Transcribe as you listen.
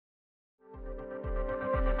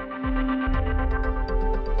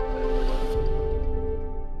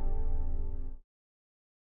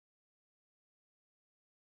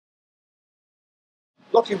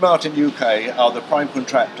Lockheed Martin UK are the prime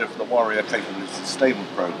contractor for the Warrior Capable Sustainment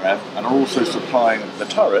Programme and are also supplying the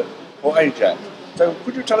turret for Ajax. So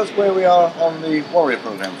could you tell us where we are on the Warrior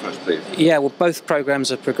programme first, please? Yeah, well, both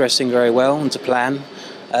programmes are progressing very well and to plan.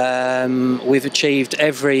 We've achieved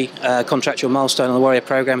every contractual milestone on the Warrior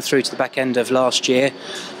programme through to the back end of last year,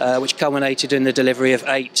 which culminated in the delivery of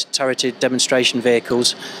 8 turreted demonstration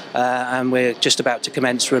vehicles, and we're just about to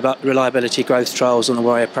commence reliability growth trials on the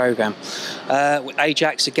Warrior programme.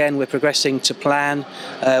 Ajax, again, we're progressing to plan.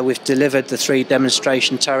 We've delivered the 3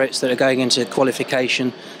 demonstration turrets that are going into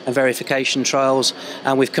qualification and verification trials,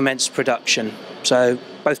 and we've commenced production. So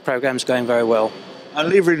both programmes going very well. And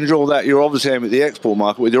leveraging all that, you're obviously aiming at the export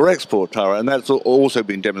market with your export turret, and that's also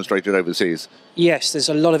been demonstrated overseas. Yes, there's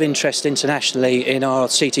a lot of interest internationally in our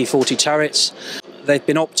CT-40 turrets. They've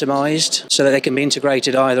been optimised so that they can be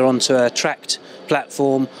integrated either onto a tracked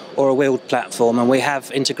platform or a wheeled platform, and we have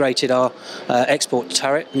integrated our export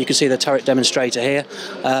turret, and you can see the turret demonstrator here,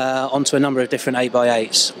 onto a number of different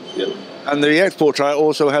 8x8s. Yep. And the export turret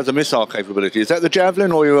also has a missile capability. Is that the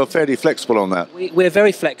Javelin, or you are fairly flexible on that? We're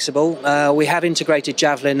very flexible. We have integrated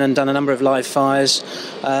Javelin and done a number of live fires.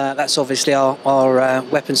 That's obviously our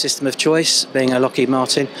weapon system of choice, being a Lockheed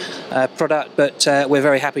Martin product, but we're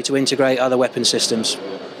very happy to integrate other weapon systems.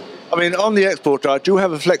 I mean, on the export turret, do you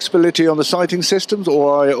have a flexibility on the sighting systems,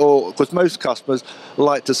 or because most customers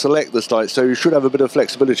like to select the sight, so you should have a bit of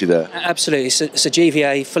flexibility there? Absolutely. It's a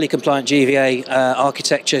GVA, fully compliant GVA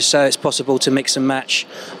architecture, so it's possible to mix and match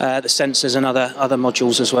the sensors and other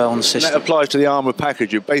modules as well on the system. And that applies to the armour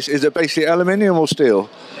package. Is it basically aluminium or steel?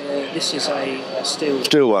 This is a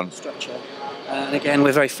steel one. Structure. And again,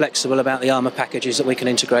 we're very flexible about the armour packages that we can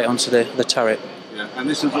integrate onto the turret. Yeah. And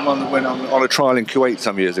this is the one that went on a trial in Kuwait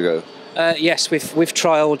some years ago. Yes, we've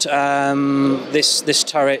trialled this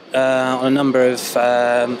turret on a number of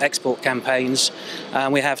export campaigns,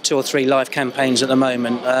 and we have 2 or 3 live campaigns at the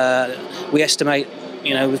moment. We estimate,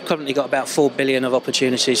 we've currently got about 4 billion of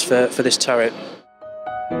opportunities for this turret.